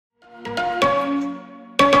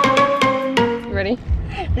ready?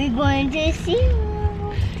 We're going to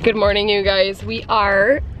SeaWorld. Good morning, you guys. We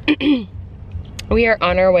are we are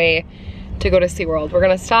on our way to go to SeaWorld. We're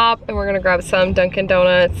gonna stop and we're gonna grab some Dunkin'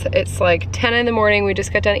 Donuts. It's like 10 in the morning. We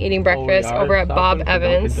just got done eating breakfast over at Bob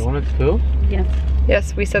Evans. Dunkin' Donuts too? Yes.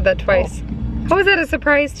 Yes, we said that twice. How is that a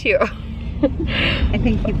surprise to you? I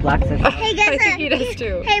think he blocks us. Hey, guess I think he does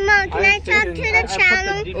too. Hey, Mom, can I talk to the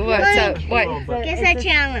channel? What's up? What? Guess the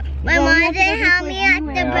channel. My mom didn't help me at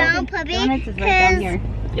the brown puppy because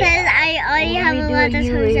I already have a lot of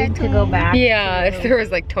toys at home. Yeah, if there was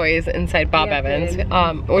like toys inside Bob Evans,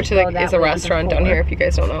 which is a restaurant down here if you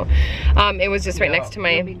guys don't know. It was just right next to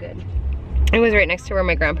my... It was right next to where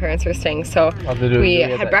my grandparents were staying, so we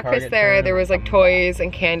had breakfast there. There was like toys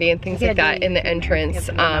and candy and things like that in the entrance,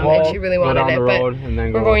 and she really wanted it. But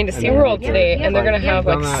we're going to SeaWorld today, and they're gonna have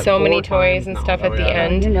like so many toys and stuff at the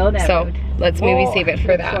end. So let's maybe save it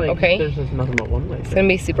for that, okay? It's gonna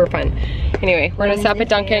be super fun. Anyway, we're gonna stop at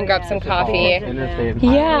Dunkin', grab some coffee.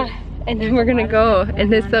 Yeah, and then we're gonna go.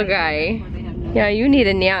 And this little guy, yeah, you need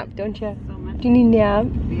a nap, don't you? Do you need a nap?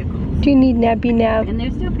 Do you need nappy nap? And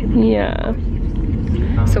there's still people. Yeah.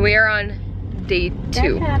 So we are on day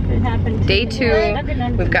 2. Day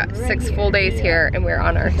 2. We've got 6 full days here, and we're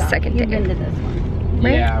on our second day. Been to this one.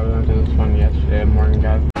 Right? Yeah, we went to this one yesterday morning,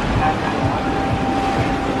 guys.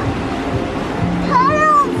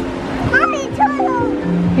 Turtles! Mommy,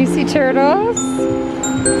 turtles! You see turtles?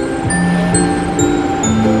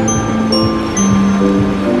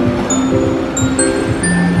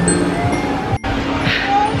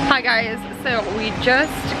 Hi guys, so we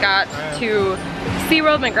just got to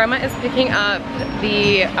SeaWorld. My grandma is picking up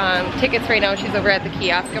the tickets right now. She's over at the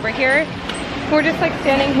kiosk over here. We're just like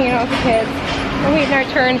standing hanging out with the kids. We're waiting our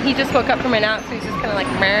turn. He just woke up from a nap, so he's just kind of like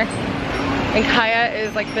meh. And Kaia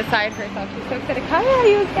is like beside herself. She's so excited. Kaia, are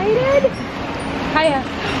you excited? Kaia,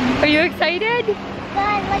 are you excited?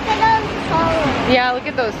 God, look at those turtles. Yeah, look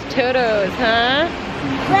at those totos, huh?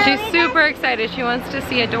 She's super excited. She wants to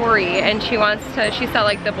see a Dory, and she saw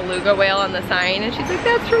like the beluga whale on the sign, and she's like,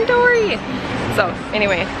 that's from Dory. So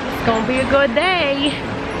anyway, it's gonna be a good day.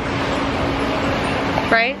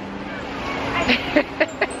 Right?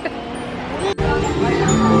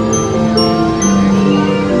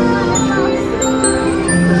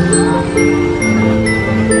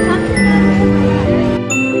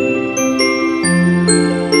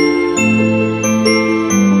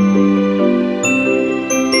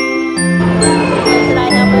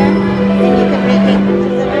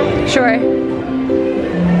 Sure.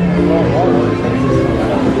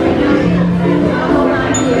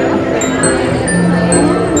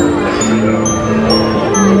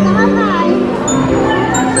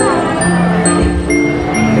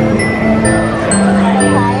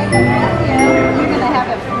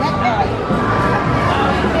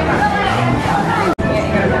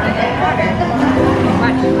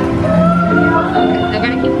 They're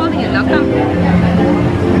gonna keep holding it, they'll come.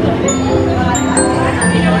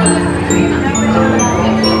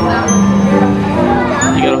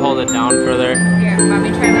 You gotta hold it down further. Here, let me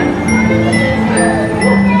try that.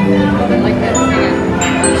 Hold it like this again.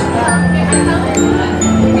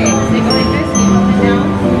 Okay, so they go like this, you hold it down.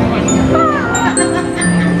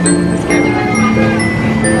 Let's get it.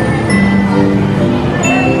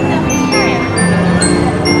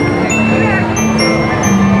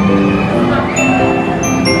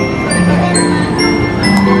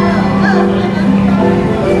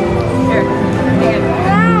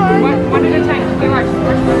 One at a time. Okay, watch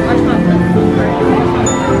mom.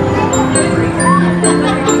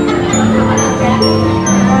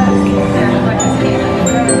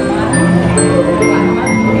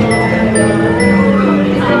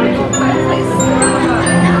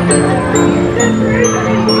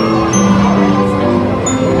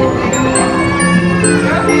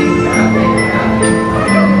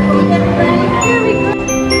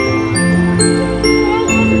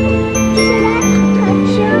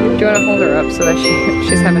 Do you want to hold her up so that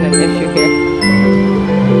she's having an issue here?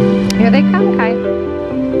 Here they come, Kai.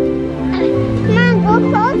 Mom, go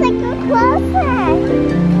closer, go closer.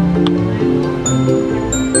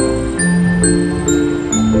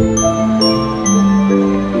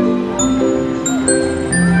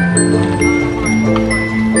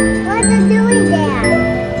 What are they doing there?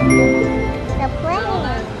 They're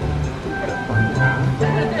playing.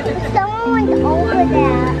 Someone went over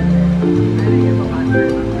there.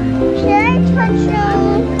 Should I touch them?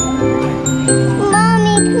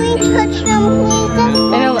 Mommy, can we touch them, please?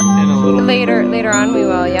 Later on we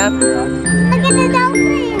will, yeah. Look at the dolphin.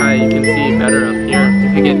 You can see better up here.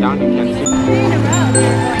 If you get down, you can see.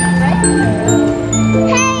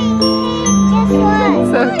 Hey, guess what?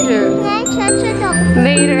 So cute. Can I touch it?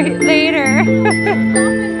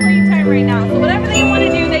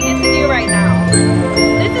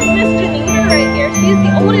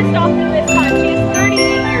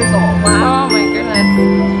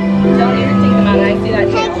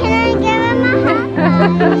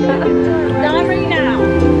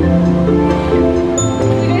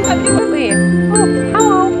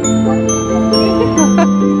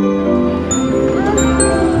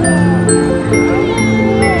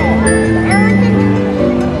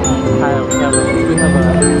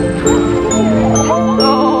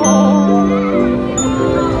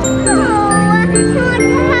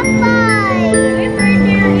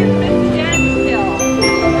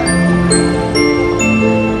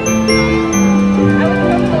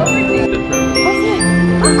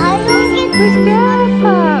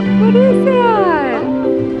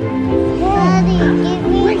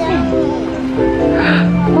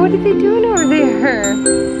 are they doing over there?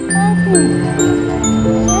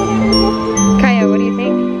 Kaia, what do you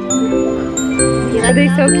think? Are they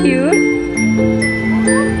so cute?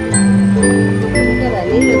 Yeah, that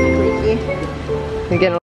needle's freaky. They're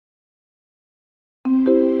getting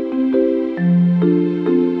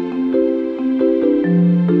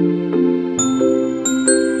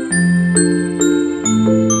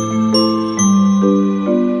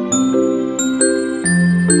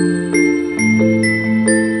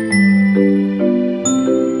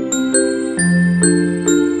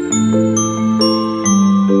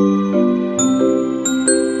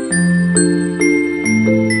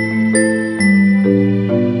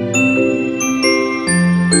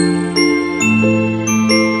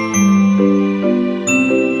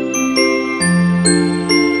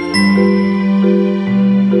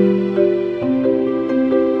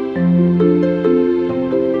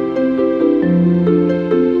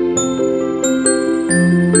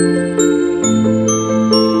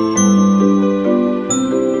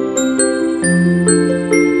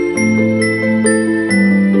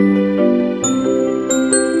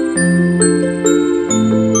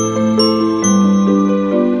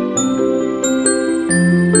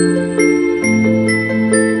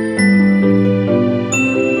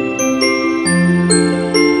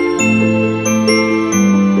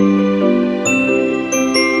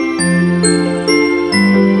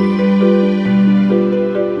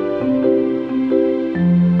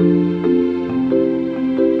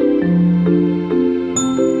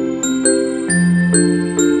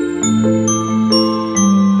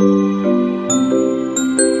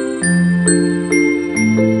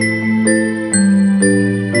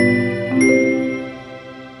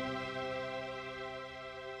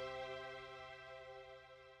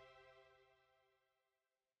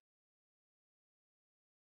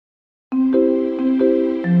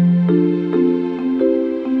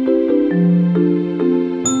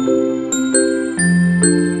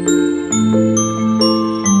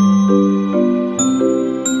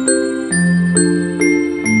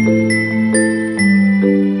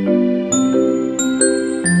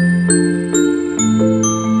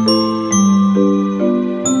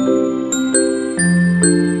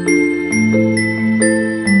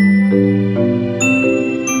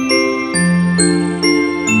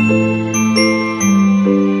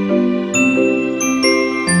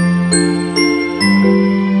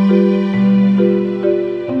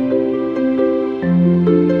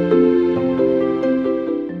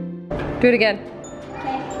do it again.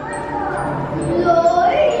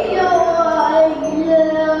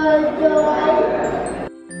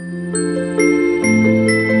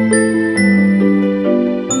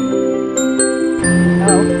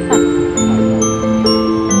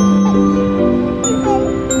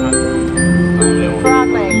 Frog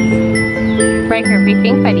legs. Riker, be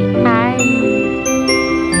pink buddy. Hi.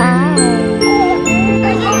 Hi.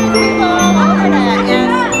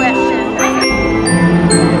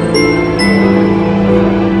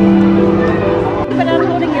 But I'm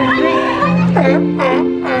holding your drink.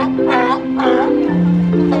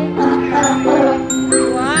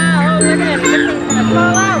 Wow, look at it. This thing's gonna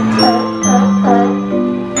fall out.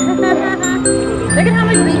 Look at how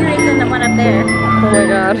much bigger is than the one up there. Oh my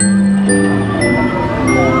god.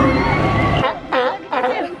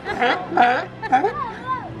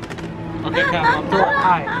 Okay, come up to it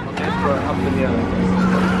high. Okay, throw it up in the other.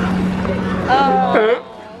 Oh.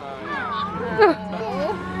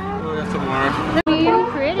 We'll get some more. Very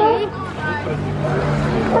pretty.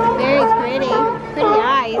 Very pretty. Pretty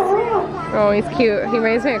eyes. Oh, he's cute. He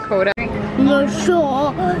reminds me of Coda. No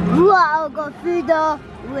sure. Wow, go through the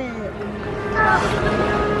wind.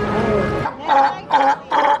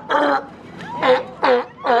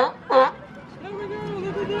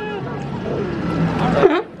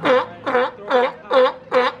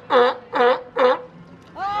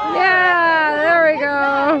 Yeah, there we go.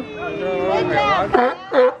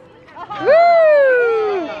 Woo!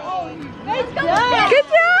 Good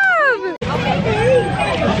job!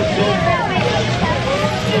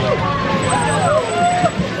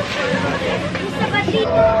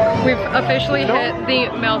 We've officially hit the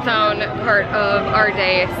meltdown part of our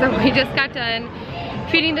day. So we just got done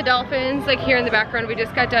feeding the dolphins, like here in the background. We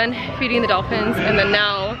just got done feeding the dolphins, and then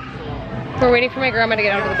now we're waiting for my grandma to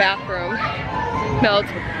get out of the bathroom.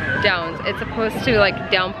 Meltdowns. It's supposed to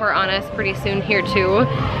like downpour on us pretty soon here too.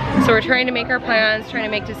 So we're trying to make our plans, trying to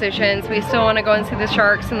make decisions. We still want to go and see the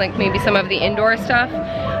sharks and like maybe some of the indoor stuff.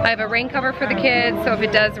 I have a rain cover for the kids, so if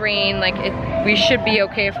it does rain, like we should be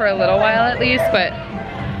okay for a little while at least, but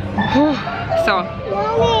so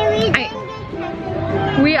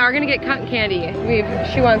we are gonna get cotton candy.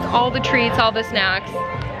 She wants all the treats, all the snacks.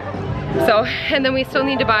 So, and then we still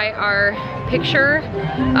need to buy our picture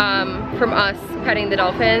from us petting the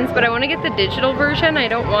dolphins, but I want to get the digital version. I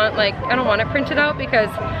don't want it printed out because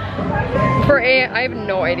for A, I have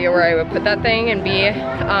no idea where I would put that thing, and B,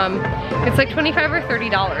 it's like $25 or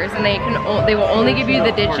 $30 and they will only give you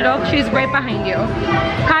the digital. She's right behind you.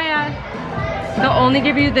 Kaia. They'll only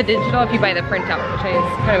give you the digital if you buy the printout, which is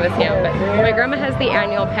kind of a scam, but my grandma has the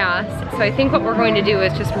annual pass, so I think what we're going to do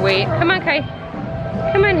is just wait. Come on, Kai.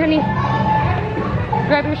 Come on, honey.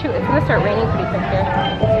 Grab your shoe. It's gonna start raining pretty quick here.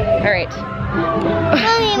 All right.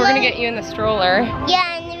 We're gonna get you in the stroller.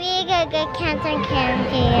 Yeah, and we're gonna get cotton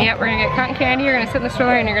candy. Yep, we're gonna get cotton candy. You're gonna sit in the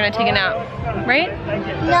stroller and you're gonna take a nap, right?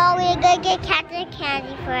 No, we're gonna get cotton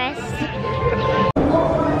candy first.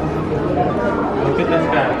 Look at this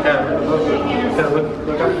guy.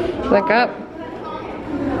 Look up.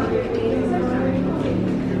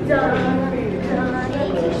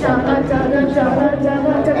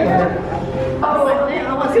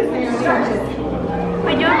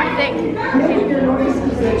 I do have my thing.